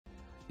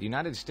The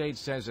United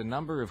States says a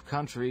number of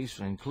countries,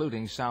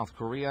 including South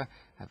Korea,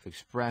 have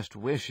expressed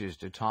wishes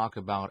to talk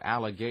about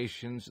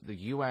allegations the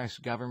U.S.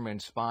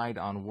 government spied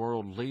on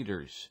world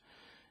leaders.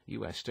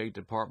 U.S. State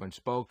Department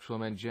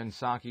spokeswoman Jen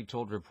Psaki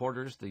told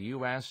reporters the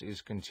U.S.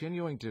 is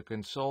continuing to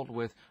consult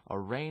with a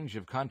range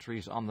of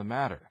countries on the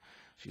matter.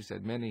 She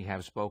said many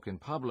have spoken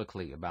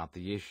publicly about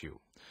the issue.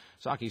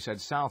 Psaki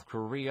said South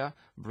Korea,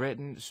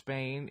 Britain,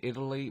 Spain,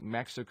 Italy,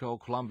 Mexico,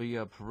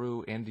 Colombia,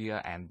 Peru,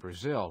 India, and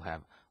Brazil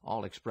have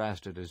all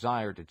expressed a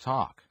desire to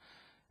talk.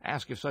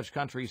 Asked if such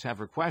countries have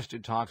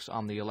requested talks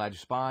on the alleged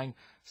spying,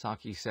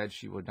 Psaki said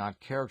she would not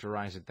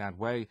characterize it that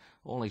way,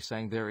 only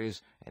saying there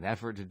is an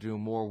effort to do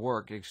more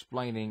work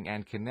explaining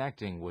and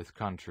connecting with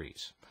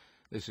countries.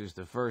 This is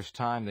the first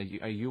time that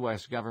a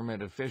U.S.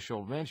 government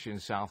official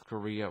mentioned South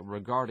Korea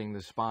regarding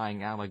the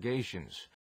spying allegations.